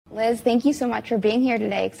Liz, thank you so much for being here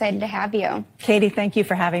today. Excited to have you. Katie, thank you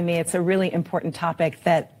for having me. It's a really important topic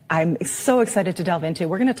that I'm so excited to delve into.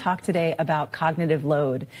 We're going to talk today about cognitive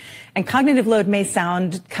load. And cognitive load may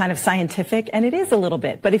sound kind of scientific, and it is a little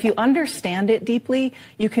bit, but if you understand it deeply,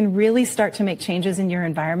 you can really start to make changes in your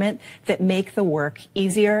environment that make the work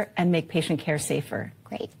easier and make patient care safer.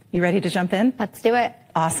 Great. You ready to jump in? Let's do it.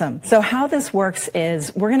 Awesome. So how this works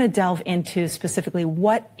is we're going to delve into specifically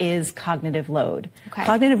what is cognitive load. Okay.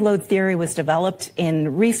 Cognitive load theory was developed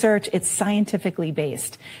in research. It's scientifically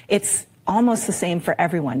based. It's almost the same for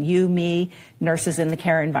everyone, you, me, nurses in the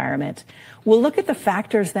care environment. We'll look at the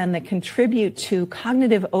factors then that contribute to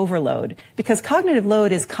cognitive overload, because cognitive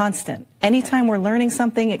load is constant. Anytime we're learning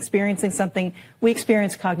something, experiencing something, we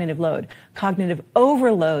experience cognitive load. Cognitive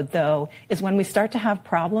overload, though, is when we start to have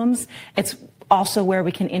problems. It's also where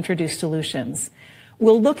we can introduce solutions.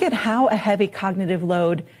 We'll look at how a heavy cognitive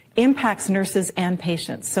load impacts nurses and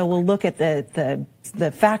patients. So we'll look at the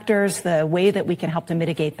factors, the way that we can help to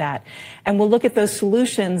mitigate that. And we'll look at those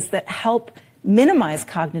solutions that help minimize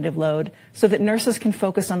cognitive load so that nurses can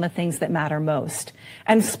focus on the things that matter most.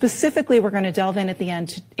 And specifically, we're going to delve in at the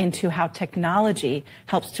end into how technology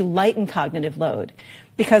helps to lighten cognitive load.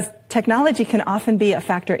 Because technology can often be a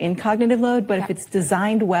factor in cognitive load, but if it's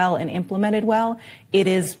designed well and implemented well, it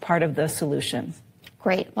is part of the solution.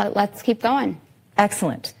 Great. Let's keep going.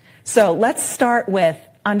 Excellent. So let's start with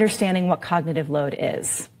understanding what cognitive load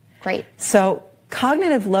is. Great. So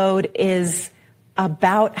cognitive load is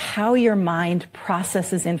about how your mind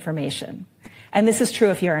processes information. And this is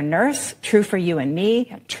true if you're a nurse, true for you and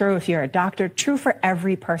me, true if you're a doctor, true for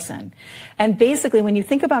every person. And basically, when you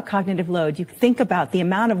think about cognitive load, you think about the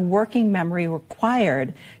amount of working memory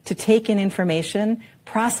required to take in information,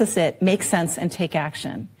 process it, make sense, and take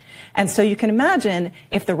action. And so you can imagine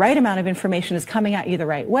if the right amount of information is coming at you the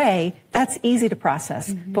right way, that's easy to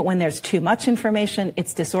process. But when there's too much information,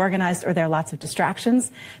 it's disorganized, or there are lots of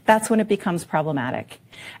distractions, that's when it becomes problematic.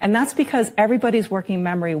 And that's because everybody's working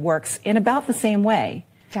memory works in about the same way.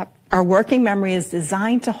 Yep. Our working memory is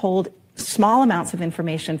designed to hold small amounts of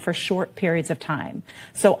information for short periods of time.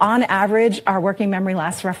 So on average, our working memory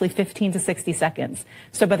lasts roughly 15 to 60 seconds.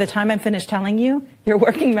 So by the time I'm finished telling you, your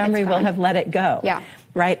working memory will have let it go. Yeah.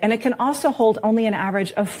 Right? And it can also hold only an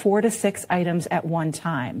average of 4 to 6 items at one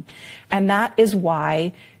time. And that is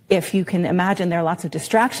why, if you can imagine, there are lots of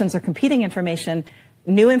distractions or competing information.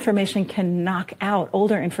 New information can knock out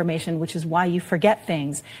older information, which is why you forget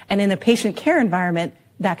things. And in a patient care environment,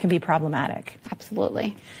 that can be problematic.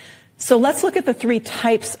 Absolutely. So let's look at the 3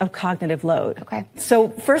 types of cognitive load. Okay. So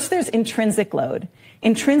first, there's intrinsic load.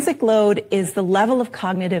 Intrinsic load is the level of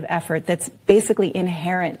cognitive effort that's basically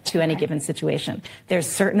inherent to any given situation. There's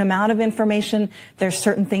a certain amount of information. There's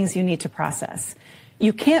certain things you need to process.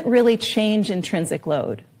 You can't really change intrinsic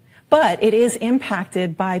load, but it is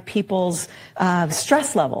impacted by people's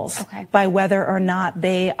stress levels, by whether or not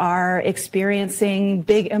they are experiencing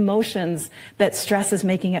big emotions that stress is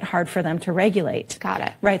making it hard for them to regulate. Got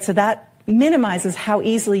it. Right, so that minimizes how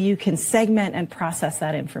easily you can segment and process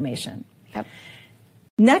that information. Yep.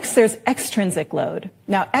 Next, there's extrinsic load.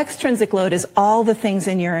 Now, extrinsic load is all the things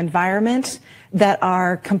in your environment that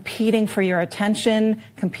are competing for your attention,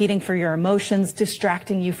 competing for your emotions,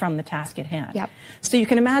 distracting you from the task at hand. Yep. So you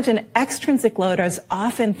can imagine extrinsic load is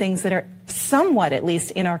often things that are somewhat, at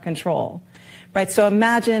least, in our control. Right? So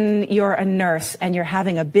imagine you're a nurse and you're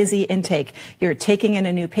having a busy intake. You're taking in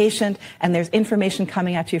a new patient and there's information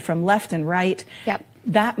coming at you from left and right. Yep.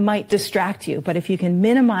 That might distract you, but if you can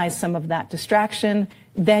minimize some of that distraction,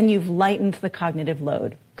 then you've lightened the cognitive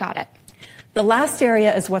load. Got it. The last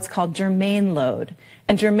area is what's called germane load.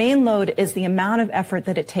 And germane load is the amount of effort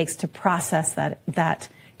that it takes to process that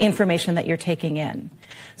information that you're taking in.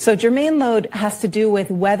 So germane load has to do with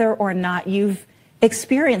whether or not you've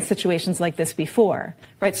experienced situations like this before,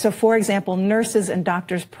 right? So for example, nurses and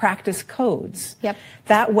doctors practice codes. Yep.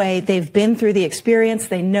 That way they've been through the experience,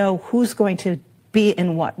 they know who's going to be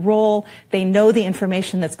in what role, they know the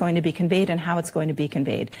information that's going to be conveyed and how it's going to be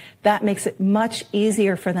conveyed. That makes it much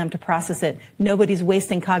easier for them to process it. Nobody's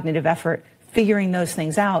wasting cognitive effort figuring those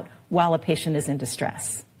things out while a patient is in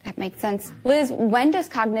distress. That makes sense. Liz, when does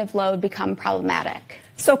cognitive load become problematic?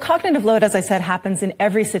 So cognitive load, as I said, happens in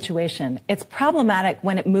every situation. It's problematic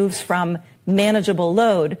when it moves from manageable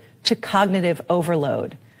load to cognitive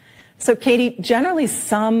overload. So Katie, generally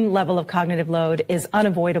some level of cognitive load is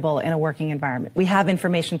unavoidable in a working environment. We have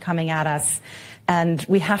information coming at us and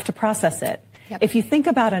we have to process it. Yep. If you think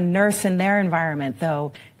about a nurse in their environment,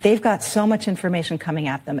 though, they've got so much information coming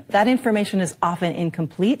at them. That information is often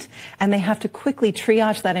incomplete, and they have to quickly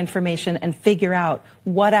triage that information and figure out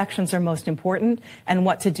what actions are most important and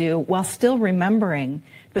what to do while still remembering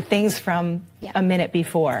the things from a minute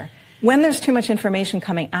before. When there's too much information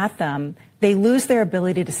coming at them, they lose their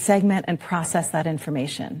ability to segment and process that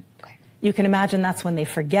information. You can imagine that's when they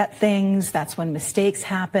forget things, that's when mistakes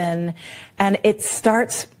happen, and it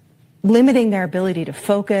starts limiting their ability to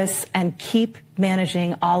focus and keep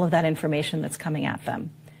managing all of that information that's coming at them.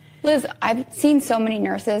 Liz, I've seen so many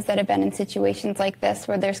nurses that have been in situations like this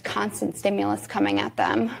where there's constant stimulus coming at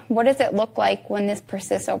them. What does it look like when this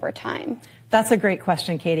persists over time? That's a great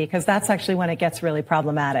question, Katie, because that's actually when it gets really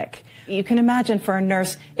problematic. You can imagine for a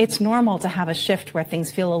nurse, it's normal to have a shift where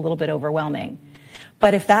things feel a little bit overwhelming.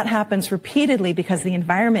 But if that happens repeatedly because the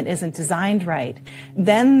environment isn't designed right,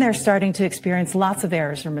 then they're starting to experience lots of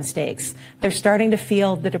errors or mistakes. They're starting to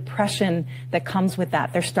feel the depression that comes with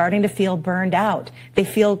that. They're starting to feel burned out. They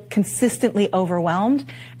feel consistently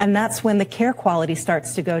overwhelmed. And that's when the care quality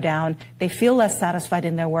starts to go down. They feel less satisfied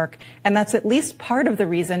in their work. And that's at least part of the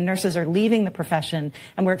reason nurses are leaving the profession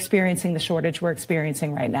and we're experiencing the shortage we're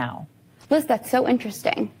experiencing right now. Liz, that's so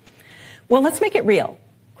interesting. Well, let's make it real.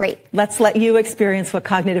 Great. Let's let you experience what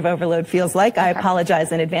cognitive overload feels like. I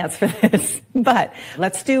apologize in advance for this, but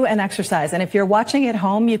let's do an exercise. And if you're watching at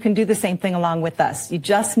home, you can do the same thing along with us. You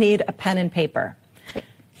just need a pen and paper.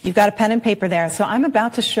 You've got a pen and paper there. So I'm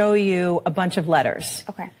about to show you a bunch of letters.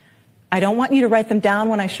 Okay. I don't want you to write them down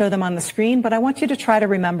when I show them on the screen, but I want you to try to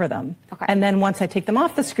remember them. Okay. And then once I take them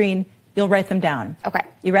off the screen, you'll write them down. Okay.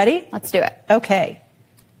 You ready? Let's do it. Okay.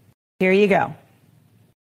 Here you go.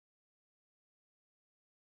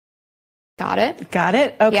 Got it? Got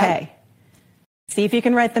it? Okay. Yeah. See if you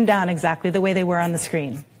can write them down exactly the way they were on the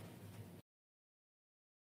screen.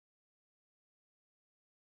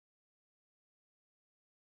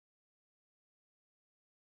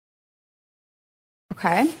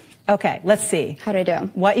 Okay. Okay, let's see. How'd I do?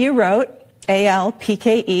 What you wrote,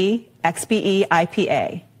 ALPKE, XBE,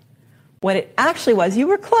 IPA. What it actually was, you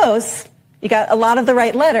were close. You got a lot of the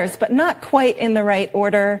right letters, but not quite in the right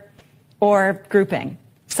order or grouping.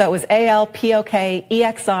 So it was AL, POK,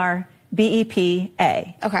 EXR, BEP,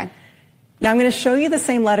 A. Okay. Now I'm going to show you the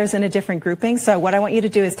same letters in a different grouping. So what I want you to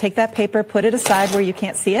do is take that paper, put it aside where you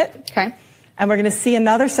can't see it. Okay. And we're going to see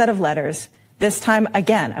another set of letters. This time,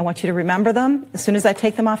 again, I want you to remember them. As soon as I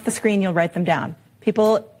take them off the screen, you'll write them down.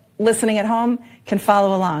 People listening at home can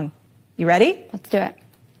follow along. You ready? Let's do it.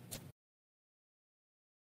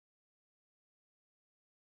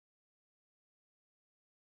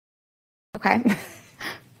 Okay.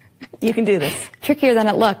 You can do this. Trickier than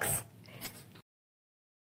it looks.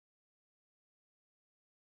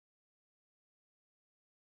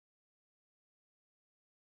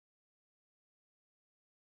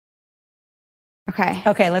 Okay.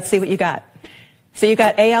 Okay, let's see what you got. So you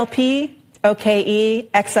got ALP, OKE,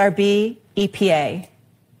 XRB, EPA.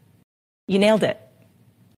 You nailed it.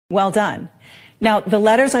 Well done. Now, the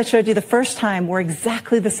letters I showed you the first time were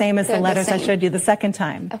exactly the same as the letters I showed you the second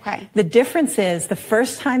time. Okay. The difference is the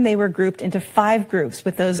first time they were grouped into 5 groups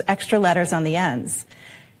with those extra letters on the ends.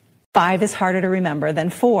 5 is harder to remember than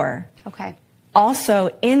 4. Okay. Also,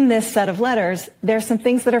 in this set of letters, there's some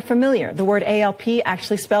things that are familiar. The word ALP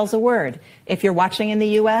actually spells a word. If you're watching in the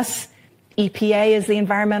U.S., EPA is the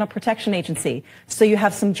Environmental Protection Agency. So you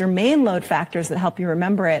have some germane load factors that help you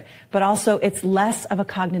remember it, but also it's less of a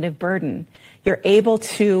cognitive burden. You're able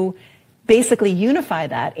to basically unify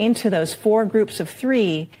that into those 4 groups of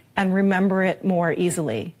 3 and remember it more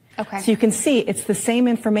easily. Okay. So you can see it's the same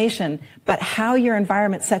information, but how your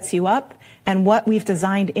environment sets you up and what we've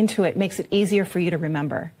designed into it makes it easier for you to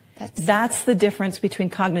remember. That's the difference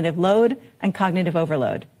between cognitive load and cognitive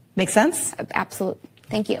overload. Make sense? Absolutely.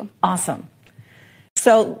 Thank you. Awesome.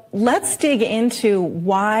 So let's dig into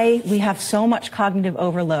why we have so much cognitive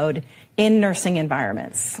overload in nursing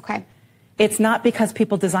environments. Okay. It's not because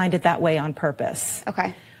people designed it that way on purpose.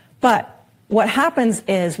 Okay. But what happens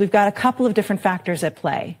is we've got a couple of different factors at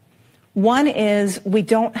play. One is we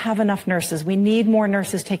don't have enough nurses. We need more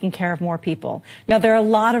nurses taking care of more people. Now, there are a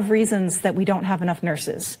lot of reasons that we don't have enough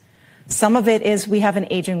nurses. Some of it is we have an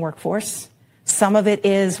aging workforce. Some of it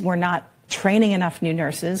is we're not training enough new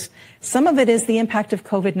nurses. Some of it is the impact of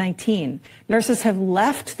COVID-19. Nurses have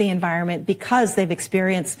left the environment because they've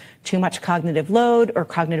experienced too much cognitive load or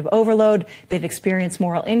cognitive overload. They've experienced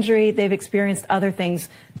moral injury. They've experienced other things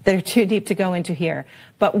that are too deep to go into here.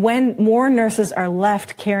 But when more nurses are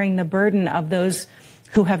left carrying the burden of those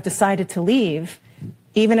who have decided to leave,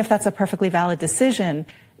 even if that's a perfectly valid decision,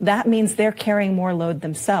 that means they're carrying more load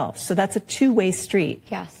themselves. So that's a two-way street.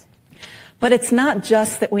 Yes. But it's not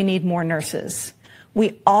just that we need more nurses.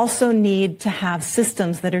 We also need to have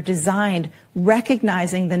systems that are designed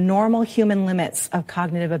recognizing the normal human limits of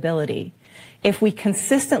cognitive ability. If we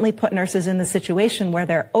consistently put nurses in the situation where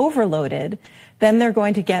they're overloaded, then they're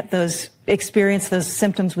going to experience those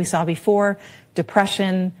symptoms we saw before: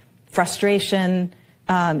 depression, frustration,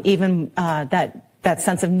 even that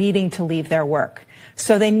sense of needing to leave their work.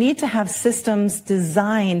 So they need to have systems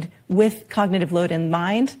designed with cognitive load in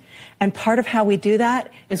mind. And part of how we do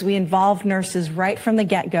that is we involve nurses right from the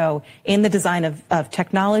get-go in the design of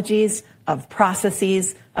technologies, of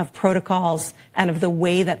processes, of protocols, and of the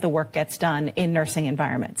way that the work gets done in nursing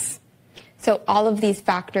environments. So all of these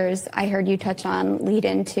factors I heard you touch on lead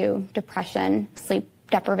into depression, sleep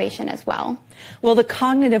deprivation as well. Well, the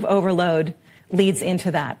cognitive overload leads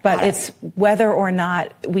into that, but it's whether or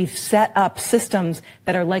not we've set up systems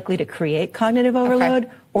that are likely to create cognitive overload,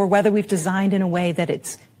 or whether we've designed in a way that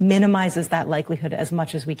it minimizes that likelihood as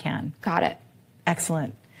much as we can. Got it.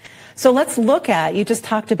 Excellent. So let's look at, you just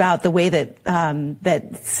talked about the way that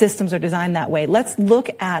that systems are designed that way. Let's look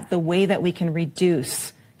at the way that we can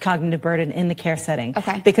reduce cognitive burden in the care setting.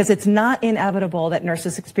 Okay. Because it's not inevitable that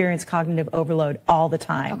nurses experience cognitive overload all the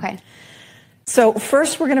time. Okay. So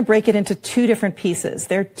first, we're going to break it into two different pieces.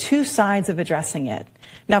 There are two sides of addressing it.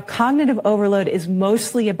 Now, cognitive overload is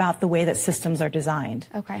mostly about the way that systems are designed.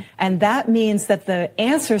 Okay. And that means that the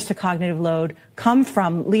answers to cognitive load come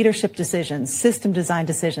from leadership decisions, system design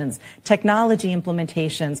decisions, technology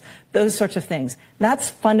implementations, those sorts of things. That's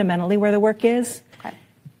fundamentally where the work is. Okay.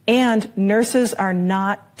 And nurses are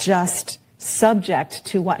not just subject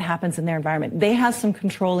to what happens in their environment. They have some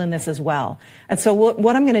control in this as well. And so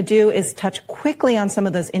what I'm going to do is touch quickly on some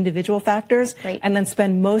of those individual factors. Great. And then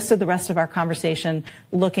spend most of the rest of our conversation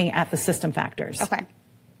looking at the system factors. Okay.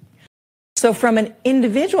 So from an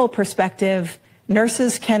individual perspective,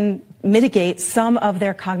 nurses can mitigate some of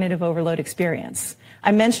their cognitive overload experience.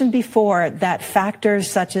 I mentioned before that factors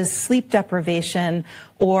such as sleep deprivation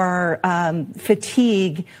or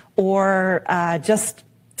fatigue or just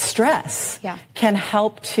stress can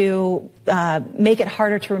help to make it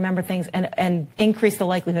harder to remember things and increase the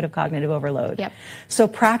likelihood of cognitive overload. Yep. So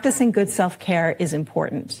practicing good self-care is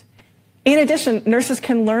important. In addition, nurses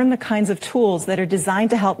can learn the kinds of tools that are designed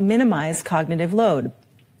to help minimize cognitive load.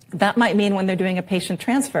 That might mean when they're doing a patient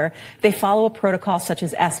transfer, they follow a protocol such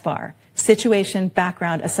as SBAR, Situation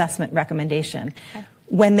Background Assessment Recommendation. Okay.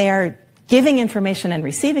 When they're giving information and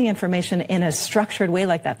receiving information in a structured way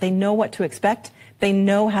like that, they know what to expect. They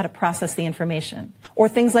know how to process the information. Or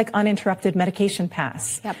things like uninterrupted medication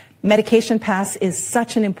pass. Yep. Medication pass is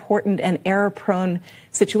such an important and error-prone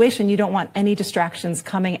situation. You don't want any distractions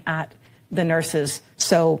coming at the nurses.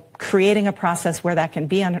 So creating a process where that can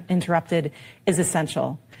be uninterrupted is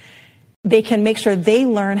essential. They can make sure they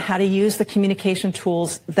learn how to use the communication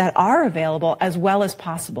tools that are available as well as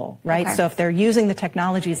possible, right? Okay. So if they're using the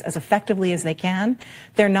technologies as effectively as they can,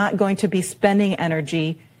 they're not going to be spending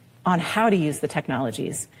energy on how to use the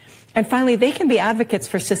technologies. And finally, they can be advocates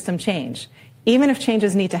for system change. Even if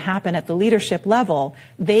changes need to happen at the leadership level,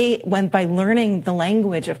 by learning the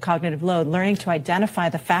language of cognitive load, learning to identify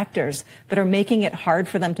the factors that are making it hard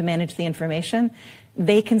for them to manage the information,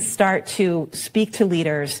 they can start to speak to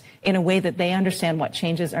leaders in a way that they understand what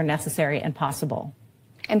changes are necessary and possible.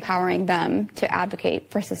 Empowering them to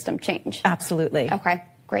advocate for system change. Absolutely. Okay,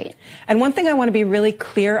 great. And one thing I want to be really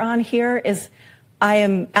clear on here is I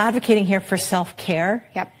am advocating here for self-care.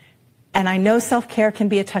 Yep. And I know self-care can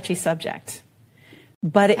be a touchy subject.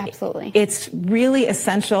 But Absolutely. It's really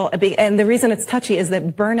essential. And the reason it's touchy is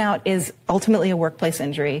that burnout is ultimately a workplace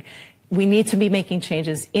injury. We need to be making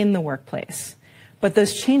changes in the workplace. But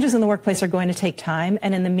those changes in the workplace are going to take time.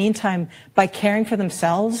 And in the meantime, by caring for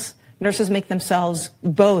themselves, nurses make themselves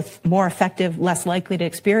both more effective, less likely to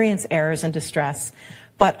experience errors and distress,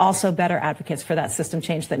 but also better advocates for that system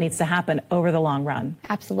change that needs to happen over the long run.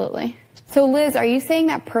 Absolutely. So Liz, are you saying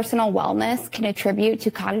that personal wellness can attribute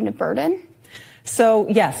to cognitive burden? So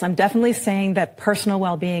yes, I'm definitely saying that personal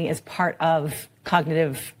well-being is part of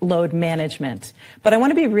cognitive load management. But I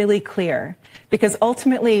want to be really clear, because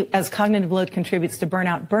ultimately, as cognitive load contributes to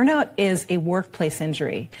burnout, burnout is a workplace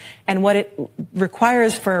injury. And what it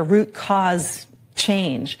requires for a root cause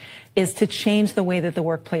change is to change the way that the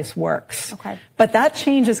workplace works. Okay. But that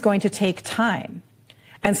change is going to take time.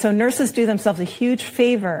 And so nurses do themselves a huge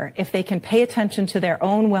favor if they can pay attention to their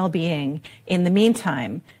own well-being in the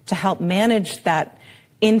meantime to help manage that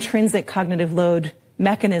intrinsic cognitive load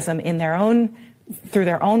mechanism through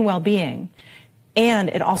their own well-being. And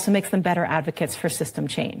it also makes them better advocates for system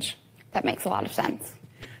change. That makes a lot of sense.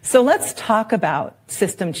 So let's talk about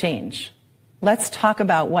system change. Let's talk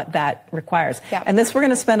about what that requires. Yeah. And this, we're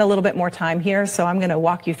going to spend a little bit more time here, so I'm going to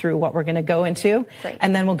walk you through what we're going to go into, Great.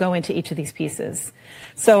 and then we'll go into each of these pieces.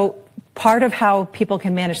 So part of how people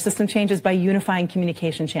can manage system change is by unifying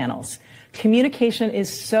communication channels. Communication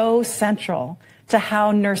is so central to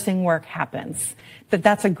how nursing work happens that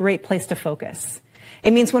that's a great place to focus.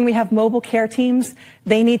 It means when we have mobile care teams,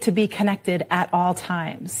 they need to be connected at all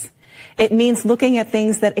times. It means looking at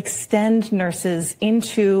things that extend nurses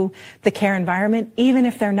into the care environment, even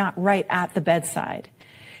if they're not right at the bedside.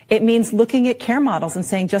 It means looking at care models and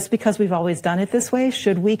saying, just because we've always done it this way,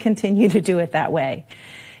 should we continue to do it that way?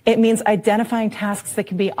 It means identifying tasks that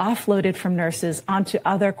can be offloaded from nurses onto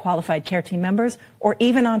other qualified care team members or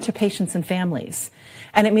even onto patients and families.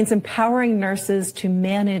 And it means empowering nurses to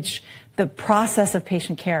manage the process of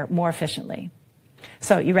patient care more efficiently.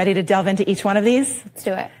 So you ready to delve into each one of these? Let's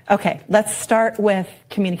do it. Okay, let's start with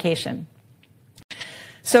communication.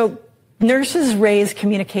 So nurses raise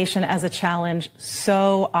communication as a challenge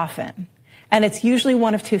so often, and it's usually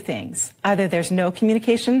one of two things. Either there's no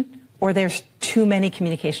communication or there's too many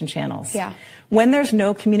communication channels. Yeah. When there's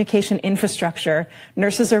no communication infrastructure,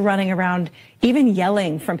 nurses are running around even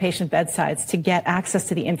yelling from patient bedsides to get access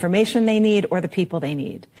to the information they need or the people they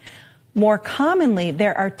need. More commonly,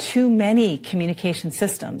 there are too many communication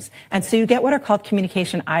systems, and so you get what are called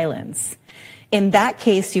communication islands. In that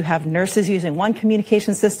case, you have nurses using one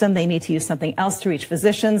communication system. They need to use something else to reach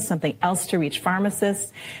physicians, something else to reach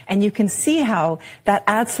pharmacists. And you can see how that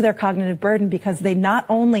adds to their cognitive burden because they not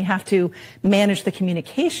only have to manage the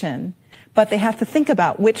communication, but they have to think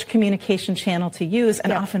about which communication channel to use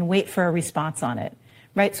and often wait for a response on it.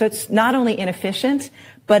 Right? So it's not only inefficient,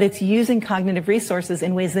 but it's using cognitive resources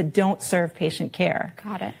in ways that don't serve patient care.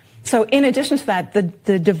 Got it. So in addition to that,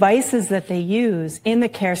 the devices that they use in the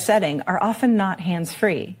care setting are often not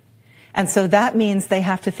hands-free. And so that means they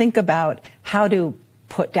have to think about how to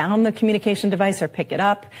put down the communication device or pick it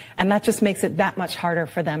up, and that just makes it that much harder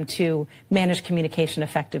for them to manage communication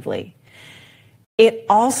effectively. It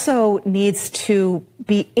also needs to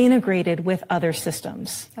be integrated with other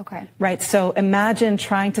systems. Okay. Right? So imagine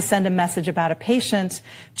trying to send a message about a patient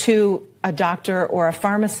to a doctor or a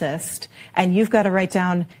pharmacist, and you've got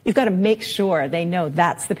to make sure they know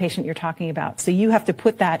that's the patient you're talking about. So you have to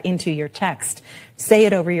put that into your text, say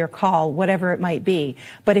it over your call, whatever it might be.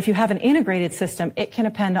 But if you have an integrated system, it can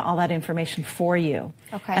append to all that information for you.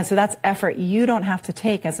 Okay. And so that's effort you don't have to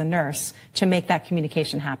take as a nurse to make that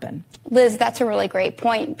communication happen. Liz, that's a really great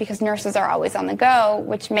point because nurses are always on the go,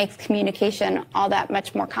 which makes communication all that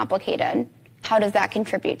much more complicated. How does that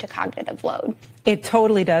contribute to cognitive load? It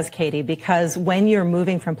totally does, Katie, because when you're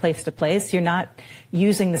moving from place to place, you're not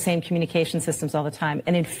using the same communication systems all the time.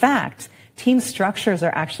 And in fact, team structures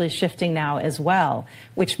are actually shifting now as well,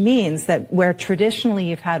 which means that where traditionally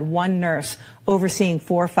you've had one nurse overseeing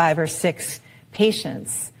 4, 5, or 6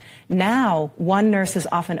 patients, now one nurse is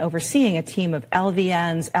often overseeing a team of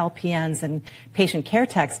LVNs, LPNs, and patient care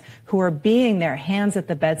techs who are being their hands at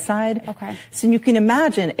the bedside. Okay. So you can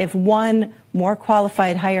imagine if one more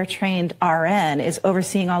qualified, higher trained RN is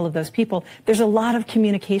overseeing all of those people, there's a lot of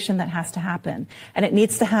communication that has to happen. And it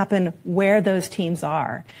needs to happen where those teams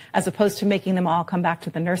are, as opposed to making them all come back to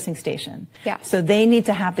the nursing station. Yeah. So they need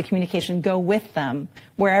to have the communication go with them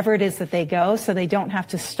wherever it is that they go, so they don't have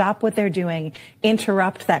to stop what they're doing,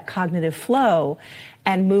 interrupt that cognitive flow,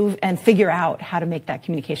 and move and figure out how to make that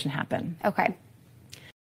communication happen. Okay.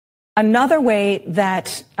 Another way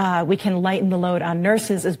that we can lighten the load on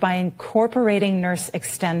nurses is by incorporating nurse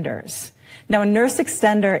extenders. Now, a nurse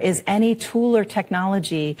extender is any tool or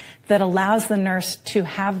technology that allows the nurse to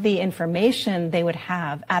have the information they would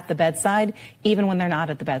have at the bedside, even when they're not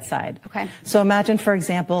at the bedside. Okay. So imagine, for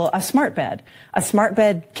example, a smart bed. A smart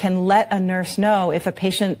bed can let a nurse know if a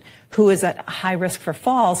patient who is at high risk for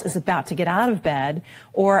falls is about to get out of bed,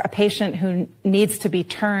 or a patient who needs to be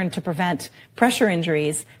turned to prevent pressure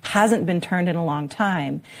injuries hasn't been turned in a long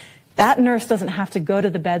time. That nurse doesn't have to go to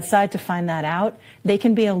the bedside to find that out. They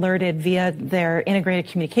can be alerted via their integrated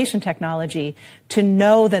communication technology to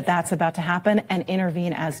know that that's about to happen and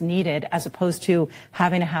intervene as needed, as opposed to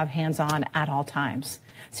having to have hands-on at all times.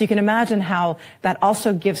 So you can imagine how that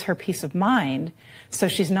also gives her peace of mind, so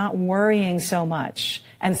she's not worrying so much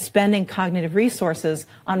and spending cognitive resources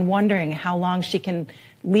on wondering how long she can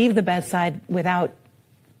leave the bedside without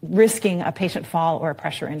risking a patient fall or a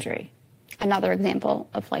pressure injury. Another example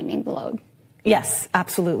of lightening the load. Yes,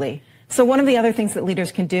 absolutely. So one of the other things that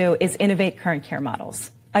leaders can do is innovate current care models.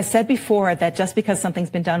 I said before that just because something's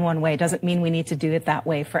been done one way doesn't mean we need to do it that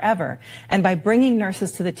way forever. And by bringing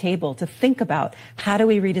nurses to the table to think about how do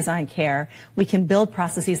we redesign care, we can build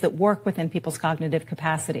processes that work within people's cognitive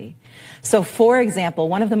capacity. So for example,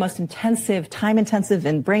 one of the most intensive, time-intensive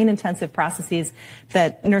and brain-intensive processes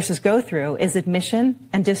that nurses go through is admission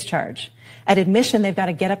and discharge. At admission, they've got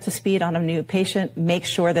to get up to speed on a new patient, make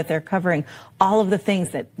sure that they're covering all of the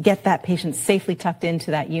things that get that patient safely tucked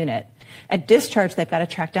into that unit. At discharge, they've got to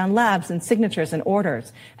track down labs and signatures and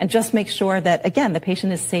orders and just make sure that, again, the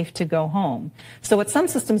patient is safe to go home. So what some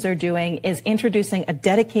systems are doing is introducing a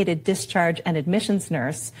dedicated discharge and admissions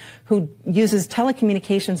nurse who uses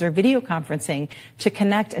telecommunications or video conferencing to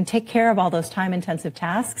connect and take care of all those time-intensive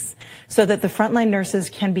tasks so that the frontline nurses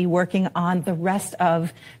can be working on the rest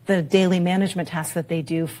of the daily management tasks that they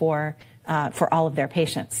do for all of their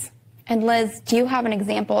patients. And Liz, do you have an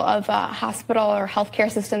example of a hospital or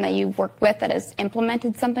healthcare system that you've worked with that has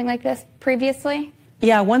implemented something like this previously?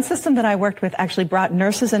 Yeah, one system that I worked with actually brought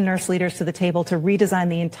nurses and nurse leaders to the table to redesign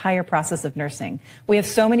the entire process of nursing. We have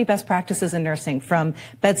so many best practices in nursing, from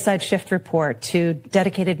bedside shift report to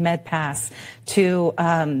dedicated med pass to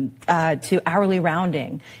hourly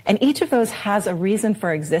rounding. And each of those has a reason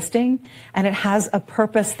for existing, and it has a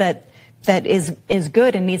purpose that is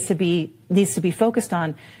good and needs to be focused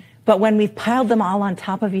on. But when we've piled them all on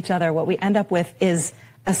top of each other, what we end up with is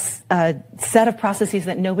a set of processes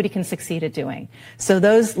that nobody can succeed at doing. So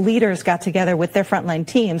those leaders got together with their frontline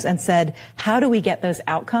teams and said, how do we get those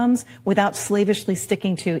outcomes without slavishly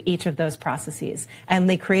sticking to each of those processes? And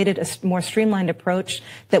they created a more streamlined approach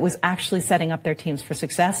that was actually setting up their teams for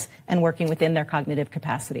success and working within their cognitive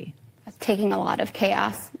capacity. Taking a lot of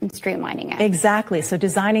chaos and streamlining it. Exactly. So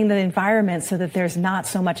designing the environment so that there's not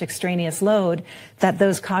so much extraneous load, that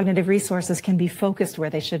those cognitive resources can be focused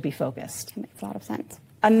where they should be focused. It makes a lot of sense.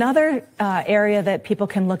 Another area that people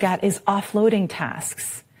can look at is offloading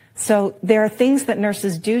tasks. So there are things that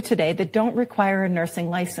nurses do today that don't require a nursing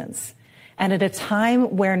license. And at a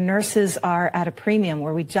time where nurses are at a premium,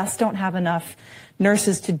 where we just don't have enough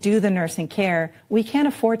nurses to do the nursing care, we can't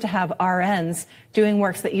afford to have RNs doing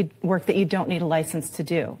work that you don't need a license to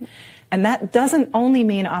do. And that doesn't only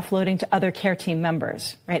mean offloading to other care team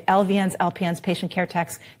members, right? LVNs, LPNs, patient care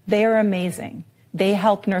techs, they are amazing. They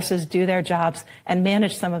help nurses do their jobs and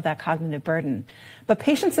manage some of that cognitive burden. But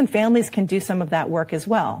patients and families can do some of that work as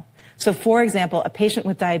well. So for example, a patient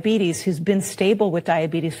with diabetes who's been stable with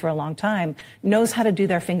diabetes for a long time knows how to do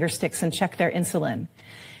their finger sticks and check their insulin.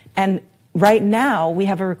 And right now, we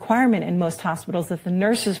have a requirement in most hospitals that the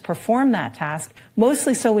nurses perform that task,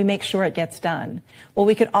 mostly so we make sure it gets done. Well,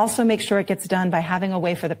 we could also make sure it gets done by having a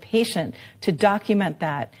way for the patient to document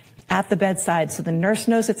that at the bedside so the nurse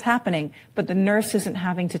knows it's happening, but the nurse isn't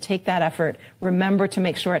having to take that effort, remember to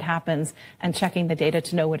make sure it happens, and checking the data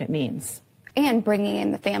to know what it means. And bringing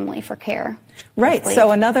in the family for care. Right.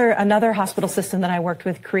 So another hospital system that I worked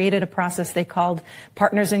with created a process they called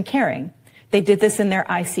Partners in Caring. They did this in their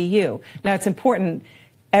ICU. Now, it's important,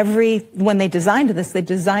 when they designed this, they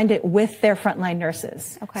designed it with their frontline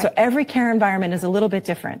nurses. Okay. So every care environment is a little bit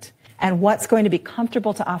different. And what's going to be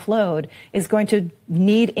comfortable to offload is going to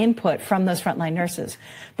need input from those frontline nurses.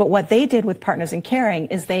 But what they did with Partners in Caring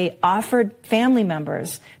is they offered family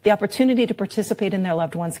members the opportunity to participate in their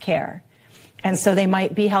loved one's care. And so they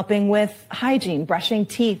might be helping with hygiene, brushing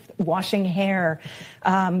teeth, washing hair,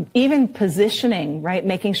 even positioning, right?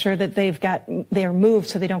 Making sure that they're moved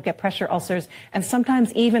so they don't get pressure ulcers, and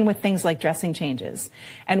sometimes even with things like dressing changes.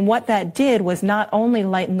 And what that did was not only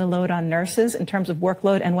lighten the load on nurses in terms of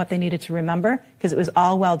workload and what they needed to remember, because it was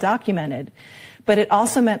all well documented, but it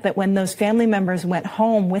also meant that when those family members went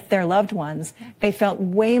home with their loved ones, they felt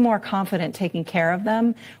way more confident taking care of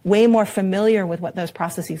them, way more familiar with what those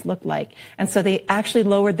processes looked like. And so they actually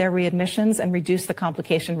lowered their readmissions and reduced the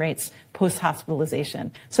complication rates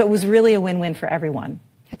post-hospitalization. So it was really a win-win for everyone.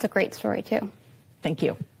 It's a great story, too. Thank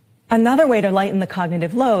you. Another way to lighten the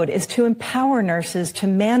cognitive load is to empower nurses to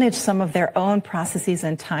manage some of their own processes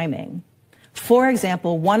and timing. For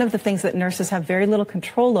example, one of the things that nurses have very little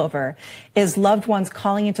control over is loved ones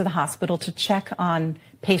calling into the hospital to check on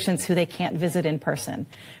patients who they can't visit in person,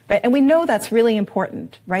 right? And we know that's really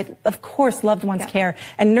important, right? Of course, loved ones care,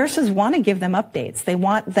 and nurses want to give them updates. They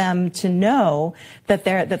want them to know that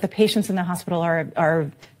the patients in the hospital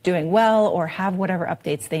are doing well or have whatever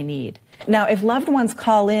updates they need. Now, if loved ones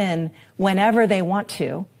call in whenever they want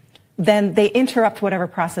to, then they interrupt whatever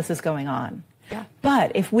process is going on. Yeah.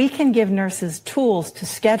 But if we can give nurses tools to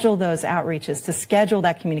schedule those outreaches, to schedule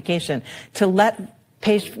that communication, to let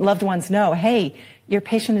loved ones know, hey, your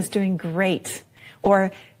patient is doing great,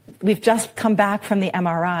 or we've just come back from the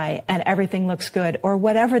MRI and everything looks good, or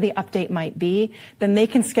whatever the update might be, then they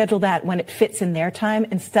can schedule that when it fits in their time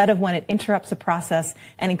instead of when it interrupts the process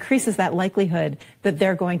and increases that likelihood that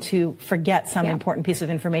they're going to forget some important piece of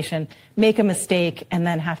information, make a mistake, and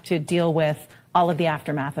then have to deal with all of the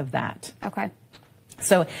aftermath of that. Okay.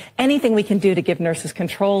 So anything we can do to give nurses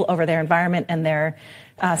control over their environment and their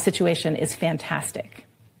situation is fantastic.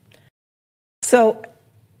 So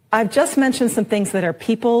I've just mentioned some things that are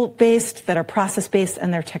people-based, that are process-based,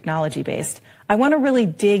 and they're technology-based. I want to really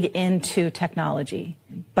dig into technology,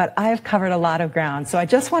 but I've covered a lot of ground. So I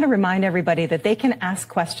just want to remind everybody that they can ask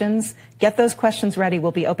questions. Get those questions ready.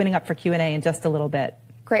 We'll be opening up for Q&A in just a little bit.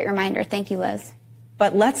 Great reminder. Thank you, Liz.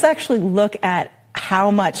 But let's actually look at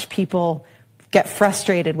how much people get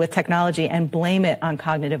frustrated with technology and blame it on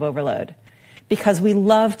cognitive overload. Because we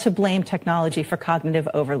love to blame technology for cognitive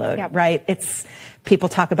overload, right? People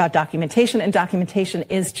talk about documentation, and documentation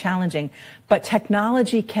is challenging, but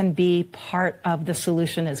technology can be part of the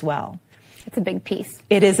solution as well. It's a big piece.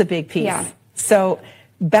 It is a big piece. Yeah. So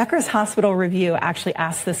Becker's Hospital Review actually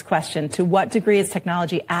asked this question: to what degree is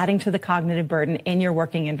technology adding to the cognitive burden in your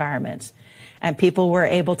working environment? And people were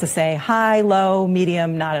able to say high, low,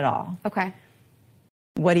 medium, not at all. Okay.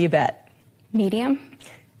 What do you bet? Medium?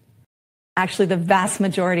 Actually, the vast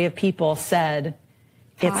majority of people said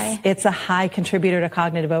it's a high contributor to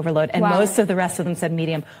cognitive overload, and most of the rest of them said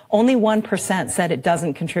medium. Only 1% said it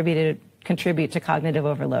doesn't contribute to cognitive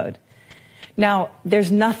overload. Now,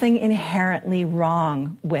 there's nothing inherently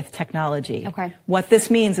wrong with technology. Okay. What this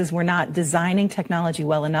means is we're not designing technology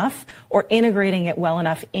well enough or integrating it well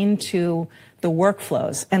enough into the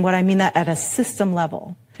workflows. And what I mean that at a system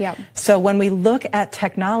level. Yeah. So when we look at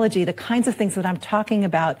technology, the kinds of things that I'm talking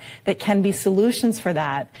about that can be solutions for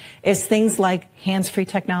that is things like hands-free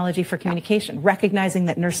technology for communication, recognizing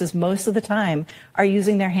that nurses most of the time are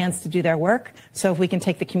using their hands to do their work. So if we can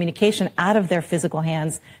take the communication out of their physical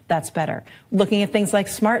hands, that's better. Looking at things like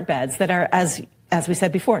smart beds that are, as we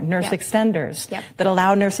said before, nurse extenders that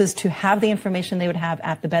allow nurses to have the information they would have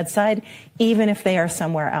at the bedside, even if they are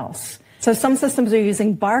somewhere else. So some systems are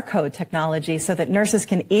using barcode technology so that nurses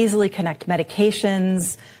can easily connect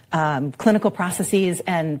medications, clinical processes,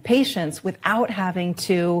 and patients without having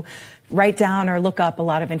to write down or look up a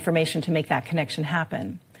lot of information to make that connection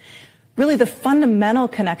happen. Really, the fundamental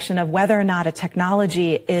connection of whether or not a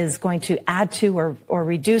technology is going to add to or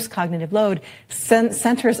reduce cognitive load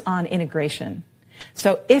centers on integration.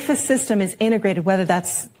 So if a system is integrated, whether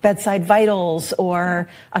that's bedside vitals or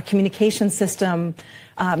a communication system,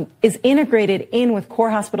 is integrated in with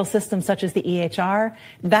core hospital systems such as the EHR,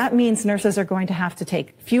 that means nurses are going to have to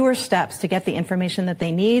take fewer steps to get the information that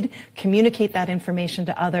they need, communicate that information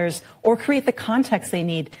to others, or create the context they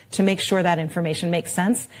need to make sure that information makes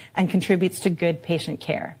sense and contributes to good patient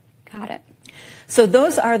care. Got it. So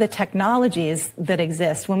those are the technologies that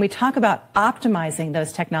exist. When we talk about optimizing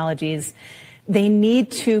those technologies, they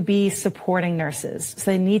need to be supporting nurses.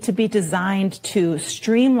 So they need to be designed to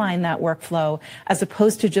streamline that workflow as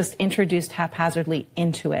opposed to just introduced haphazardly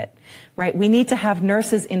into it, right? We need to have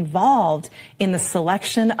nurses involved in the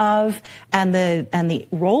selection of and the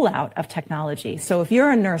rollout of technology. So if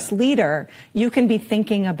you're a nurse leader, you can be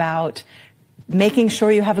thinking about making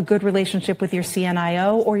sure you have a good relationship with your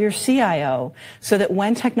CNIO or your CIO so that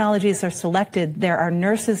when technologies are selected, there are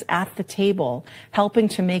nurses at the table helping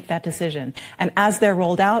to make that decision. And as they're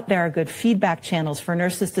rolled out, there are good feedback channels for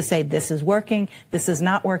nurses to say, this is working, this is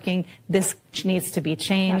not working, this needs to be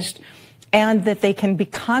changed, and that they can be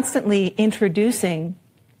constantly introducing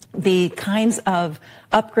the kinds of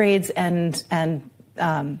upgrades and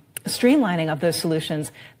streamlining of those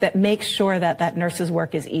solutions that make sure that that nurse's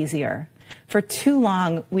work is easier. For too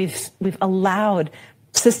long, we've allowed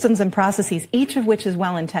systems and processes, each of which is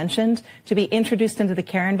well-intentioned, to be introduced into the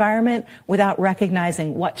care environment without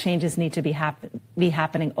recognizing what changes need to be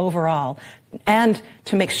happening overall, and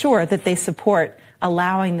to make sure that they support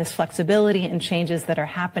allowing this flexibility and changes that are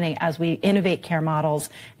happening as we innovate care models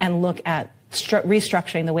and look at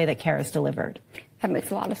restructuring the way that care is delivered. That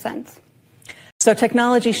makes a lot of sense. So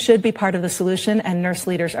technology should be part of the solution, and nurse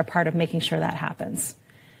leaders are part of making sure that happens.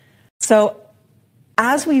 So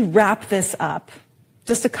as we wrap this up,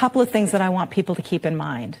 just a couple of things that I want people to keep in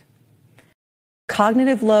mind.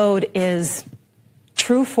 Cognitive load is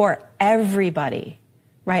true for everybody,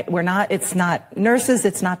 right? It's not nurses,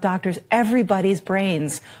 it's not doctors. Everybody's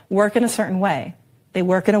brains work in a certain way. They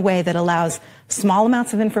work in a way that allows small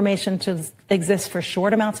amounts of information to exist for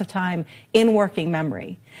short amounts of time in working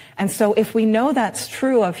memory. And so if we know that's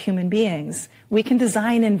true of human beings, we can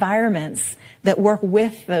design environments that work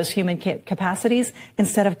with those human capacities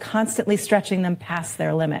instead of constantly stretching them past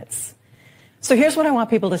their limits. So here's what I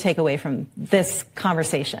want people to take away from this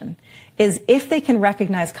conversation is if they can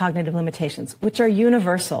recognize cognitive limitations, which are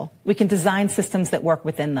universal, we can design systems that work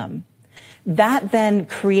within them. That then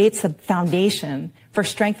creates a foundation for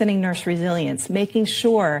strengthening nurse resilience, making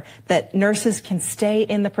sure that nurses can stay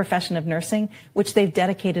in the profession of nursing, which they've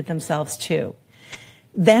dedicated themselves to.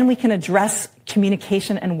 Then we can address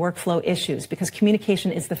communication and workflow issues because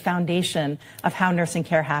communication is the foundation of how nursing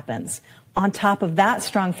care happens. On top of that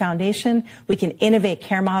strong foundation, we can innovate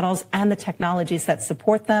care models and the technologies that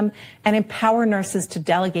support them and empower nurses to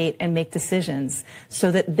delegate and make decisions so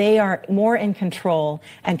that they are more in control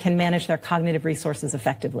and can manage their cognitive resources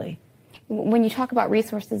effectively. When you talk about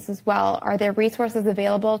resources as well, are there resources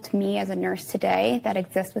available to me as a nurse today that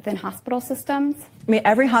exist within hospital systems? I mean,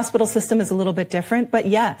 every hospital system is a little bit different, but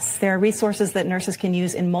yes, there are resources that nurses can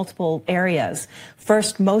use in multiple areas.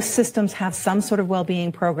 First, most systems have some sort of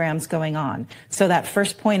well-being programs going on. So that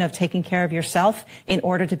first point of taking care of yourself in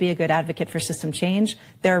order to be a good advocate for system change,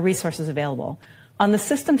 there are resources available. On the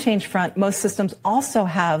system change front, most systems also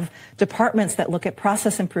have departments that look at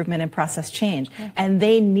process improvement and process change, and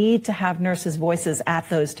they need to have nurses' voices at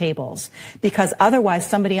those tables because otherwise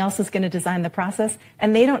somebody else is going to design the process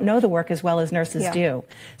and they don't know the work as well as nurses do.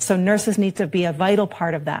 So nurses need to be a vital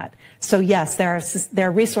part of that. So yes, there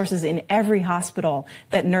are resources in every hospital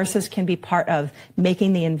that nurses can be part of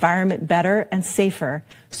making the environment better and safer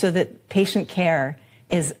so that patient care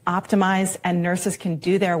is optimized and nurses can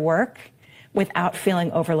do their work without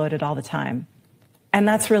feeling overloaded all the time. And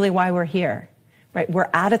that's really why we're here, right? We're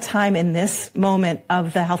at a time in this moment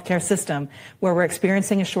of the healthcare system where we're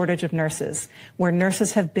experiencing a shortage of nurses, where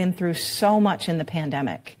nurses have been through so much in the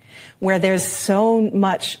pandemic, where there's so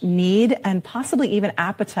much need and possibly even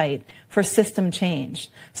appetite for system change.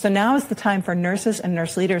 So now is the time for nurses and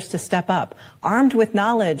nurse leaders to step up, armed with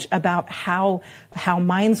knowledge about how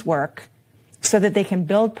minds work, so that they can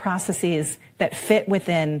build processes that fit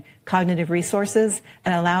within cognitive resources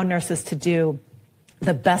and allow nurses to do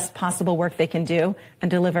the best possible work they can do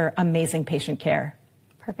and deliver amazing patient care.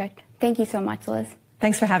 Perfect. Thank you so much, Liz.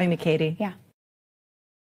 Thanks for having me, Katie. Yeah.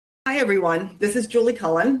 Hi, everyone. This is Julie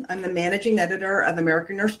Cullen. I'm the managing editor of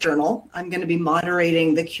American Nurse Journal. I'm going to be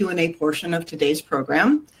moderating the Q&A portion of today's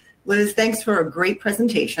program. Liz, thanks for a great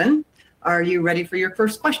presentation. Are you ready for your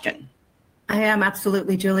first question? I am,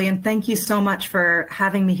 absolutely, Julie, and thank you so much for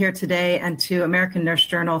having me here today and to American Nurse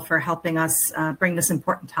Journal for helping us bring this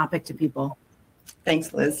important topic to people.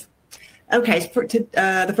 Thanks, Liz. Okay,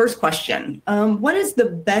 the first question. What is the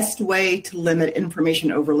best way to limit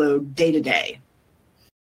information overload day to day?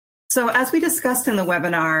 So as we discussed in the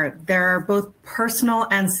webinar, there are both personal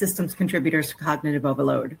and systems contributors to cognitive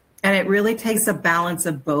overload, and it really takes a balance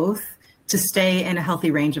of both to stay in a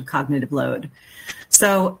healthy range of cognitive load.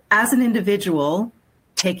 So as an individual,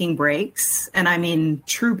 taking breaks, and I mean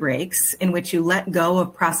true breaks, in which you let go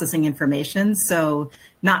of processing information, so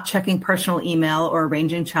not checking personal email or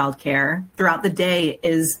arranging childcare throughout the day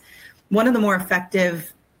is one of the more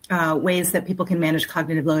effective ways that people can manage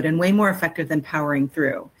cognitive load and way more effective than powering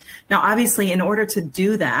through. Now, obviously, in order to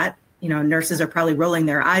do that, you know, nurses are probably rolling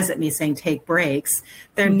their eyes at me saying, take breaks.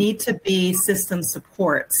 There need to be system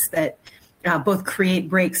supports that both create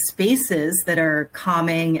break spaces that are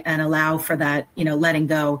calming and allow for that, you know, letting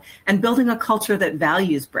go and building a culture that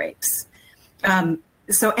values breaks.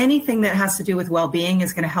 So anything that has to do with well-being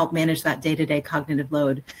is going to help manage that day-to-day cognitive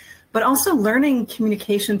load, but also learning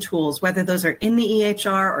communication tools, whether those are in the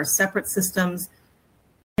EHR or separate systems,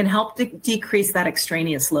 can help decrease that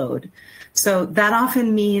extraneous load. So that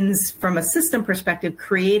often means, from a system perspective,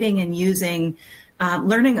 creating and using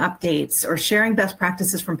learning updates or sharing best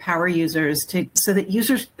practices from power users so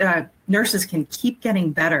that nurses can keep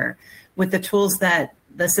getting better with the tools that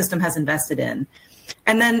the system has invested in.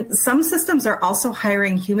 And then some systems are also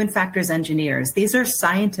hiring human factors engineers. These are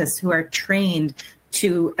scientists who are trained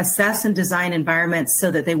to assess and design environments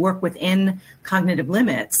so that they work within cognitive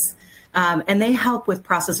limits. And they help with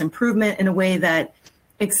process improvement in a way that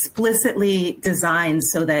explicitly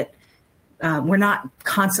designs so that we're not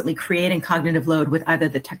constantly creating cognitive load with either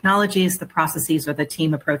the technologies, the processes, or the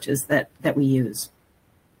team approaches that we use.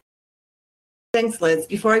 Thanks, Liz.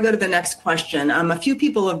 Before I go to the next question, a few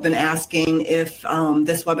people have been asking if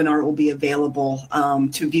this webinar will be available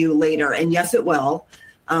to view later, and yes, it will.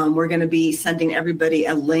 We're going to be sending everybody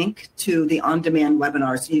a link to the on-demand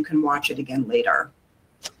webinar so you can watch it again later.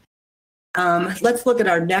 Let's look at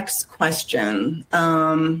our next question.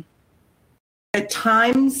 At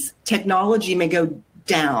times, technology may go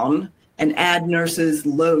down and add to nurses'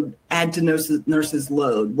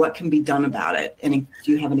 load? What can be done about it? Do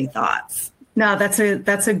you have any thoughts? No, that's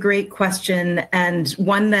a great question, and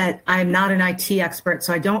one that I'm not an IT expert,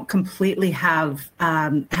 so I don't completely have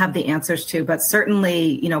the answers to. But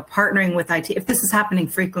certainly, partnering with IT, if this is happening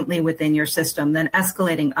frequently within your system, then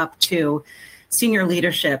escalating up to senior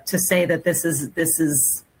leadership to say that this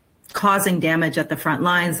is causing damage at the front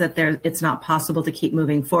lines, that it's not possible to keep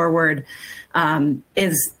moving forward,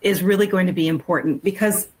 is really going to be important,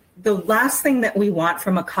 because the last thing that we want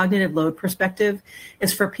from a cognitive load perspective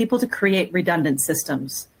is for people to create redundant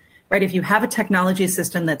systems, right? If you have a technology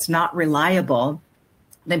system that's not reliable,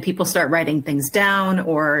 then people start writing things down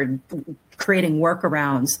or creating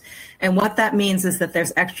workarounds. And what that means is that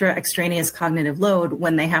there's extra extraneous cognitive load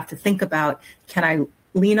when they have to think about, can I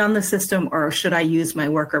lean on the system or should I use my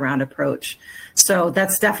workaround approach? So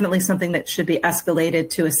that's definitely something that should be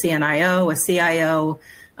escalated to a CNIO, a CIO,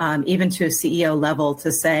 even to a CEO level,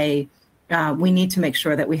 to say, we need to make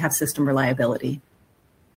sure that we have system reliability.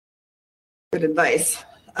 Good advice.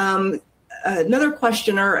 Another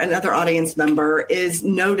questioner, another audience member, is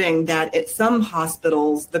noting that at some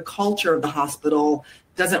hospitals, the culture of the hospital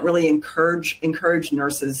doesn't really encourage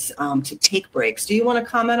nurses to take breaks. Do you want to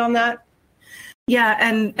comment on that? Yeah,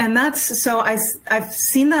 and that's, so I've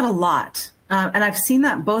seen that a lot. And I've seen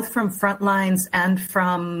that both from front lines and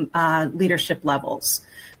from leadership levels.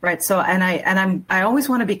 Right. So, I always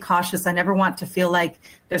want to be cautious. I never want to feel like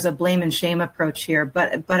there's a blame and shame approach here,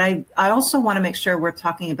 but I also want to make sure we're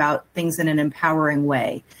talking about things in an empowering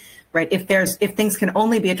way, right? If things can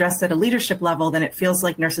only be addressed at a leadership level, then it feels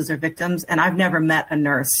like nurses are victims. And I've never met a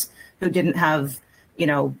nurse who didn't have,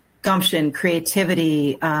 gumption,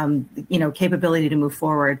 creativity, capability to move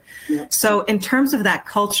forward. Yeah. So in terms of that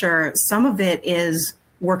culture, some of it is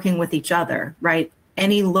working with each other, right?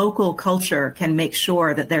 Any local culture can make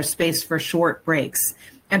sure that there's space for short breaks.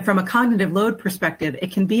 And from a cognitive load perspective,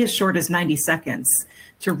 it can be as short as 90 seconds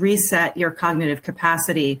to reset your cognitive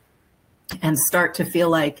capacity and start to feel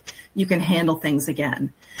like you can handle things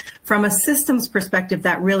again. From a systems perspective,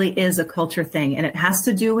 that really is a culture thing, and it has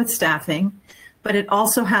to do with staffing, but it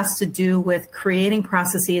also has to do with creating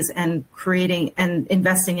processes and creating and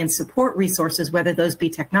investing in support resources, whether those be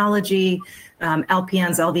technology,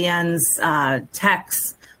 LPNs, LVNs,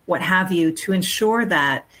 techs, what have you, to ensure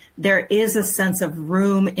that there is a sense of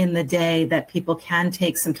room in the day that people can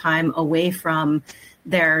take some time away from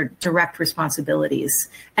their direct responsibilities.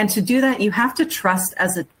 And to do that, you have to trust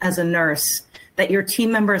as a nurse that your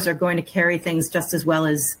team members are going to carry things just as well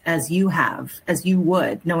as you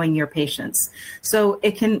would, knowing your patients. So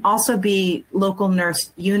it can also be local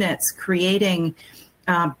nurse units creating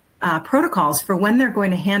protocols for when they're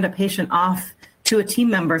going to hand a patient off to a team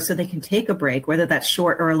member so they can take a break, whether that's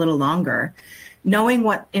short or a little longer, knowing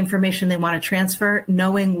what information they want to transfer,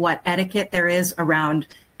 knowing what etiquette there is around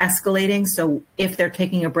escalating. So if they're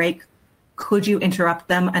taking a break, could you interrupt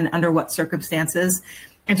them and under what circumstances?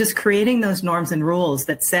 And just creating those norms and rules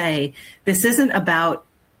that say, this isn't about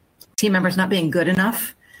team members not being good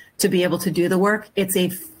enough to be able to do the work. It's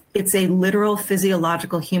a literal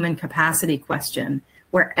physiological human capacity question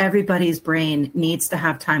where everybody's brain needs to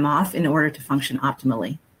have time off in order to function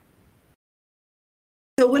optimally.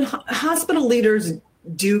 So when hospital leaders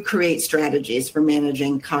do create strategies for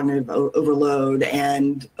managing cognitive overload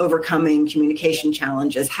and overcoming communication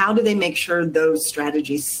challenges, how do they make sure those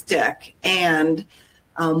strategies stick? And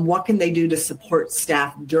what can they do to support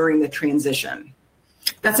staff during the transition?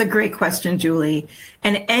 That's a great question, Julie.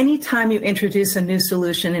 And anytime you introduce a new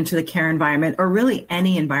solution into the care environment, or really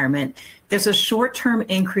any environment, there's a short-term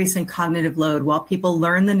increase in cognitive load while people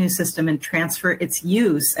learn the new system and transfer its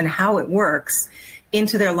use and how it works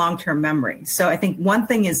into their long-term memory. So I think one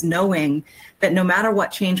thing is knowing that no matter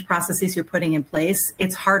what change processes you're putting in place,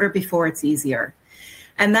 it's harder before it's easier.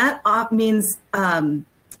 And that means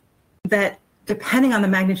that depending on the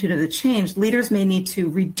magnitude of the change, leaders may need to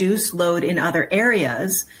reduce load in other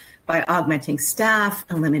areas by augmenting staff,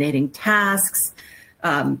 eliminating tasks,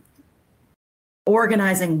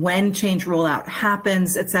 organizing when change rollout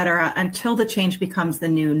happens, et cetera, until the change becomes the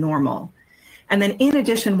new normal. And then in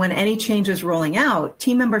addition, when any change is rolling out,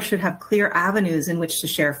 team members should have clear avenues in which to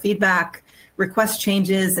share feedback, request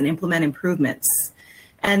changes, and implement improvements.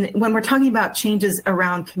 And when we're talking about changes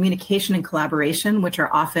around communication and collaboration, which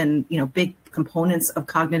are often, big components of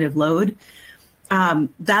cognitive load,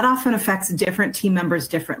 that often affects different team members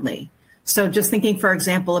differently. So just thinking, for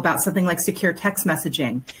example, about something like secure text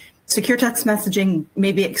messaging. Secure text messaging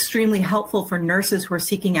may be extremely helpful for nurses who are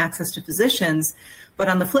seeking access to physicians, but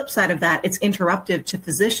on the flip side of that, it's interruptive to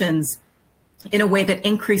physicians in a way that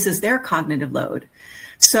increases their cognitive load.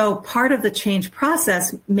 So part of the change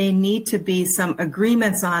process may need to be some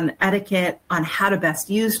agreements on etiquette, on how to best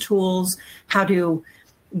use tools, how to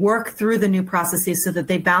work through the new processes so that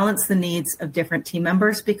they balance the needs of different team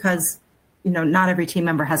members, because not every team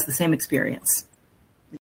member has the same experience.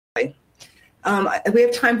 We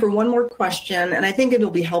have time for one more question, and I think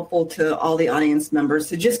it'll be helpful to all the audience members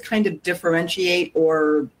to just kind of differentiate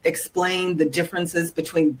or explain the differences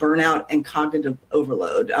between burnout and cognitive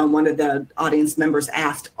overload. One of the audience members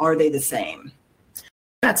asked, are they the same?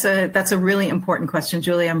 That's a really important question,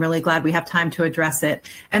 Julie. I'm really glad we have time to address it.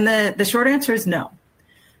 And the short answer is no.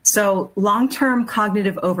 So long-term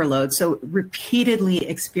cognitive overload, so repeatedly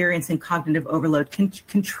experiencing cognitive overload, can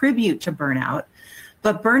contribute to burnout.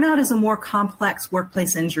 But burnout is a more complex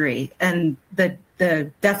workplace injury. And the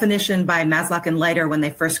definition by Maslow and Leiter when they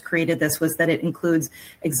first created this was that it includes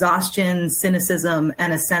exhaustion, cynicism,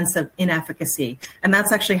 and a sense of inefficacy. And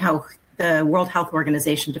that's actually how the World Health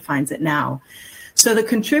Organization defines it now. So the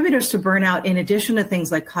contributors to burnout, in addition to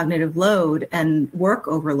things like cognitive load and work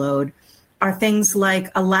overload, are things like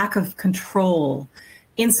a lack of control,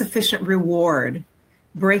 insufficient reward,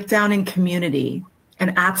 breakdown in community,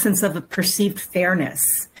 an absence of a perceived fairness,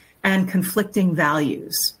 and conflicting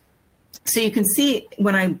values. So you can see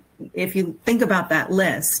if you think about that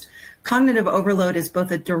list, cognitive overload is both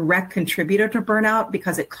a direct contributor to burnout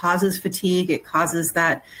because it causes fatigue, it causes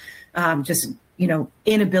that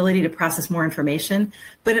inability to process more information,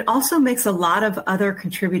 but it also makes a lot of other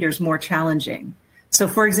contributors more challenging. So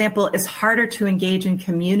for example, it's harder to engage in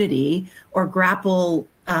community or grapple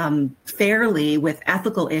fairly with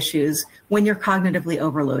ethical issues when you're cognitively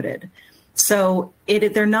overloaded. So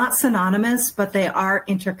they're not synonymous, but they are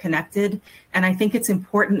interconnected. And I think it's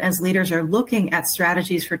important as leaders are looking at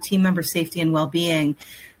strategies for team member safety and well-being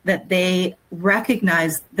that they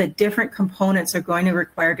recognize that different components are going to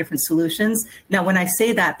require different solutions. Now, when I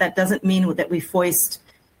say that, that doesn't mean that we foist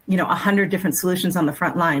 100 different solutions on the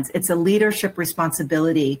front lines. It's a leadership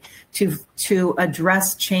responsibility to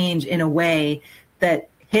address change in a way that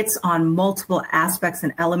hits on multiple aspects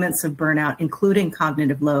and elements of burnout, including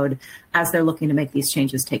cognitive load, as they're looking to make these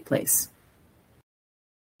changes take place.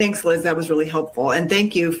 Thanks, Liz. That was really helpful. And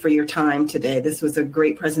thank you for your time today. This was a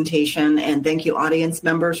great presentation. And thank you, audience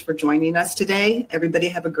members, for joining us today. Everybody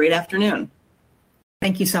have a great afternoon.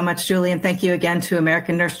 Thank you so much, Julie. And thank you again to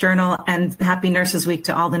American Nurse Journal, and happy Nurses Week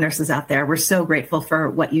to all the nurses out there. We're so grateful for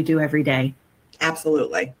what you do every day.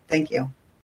 Absolutely. Thank you.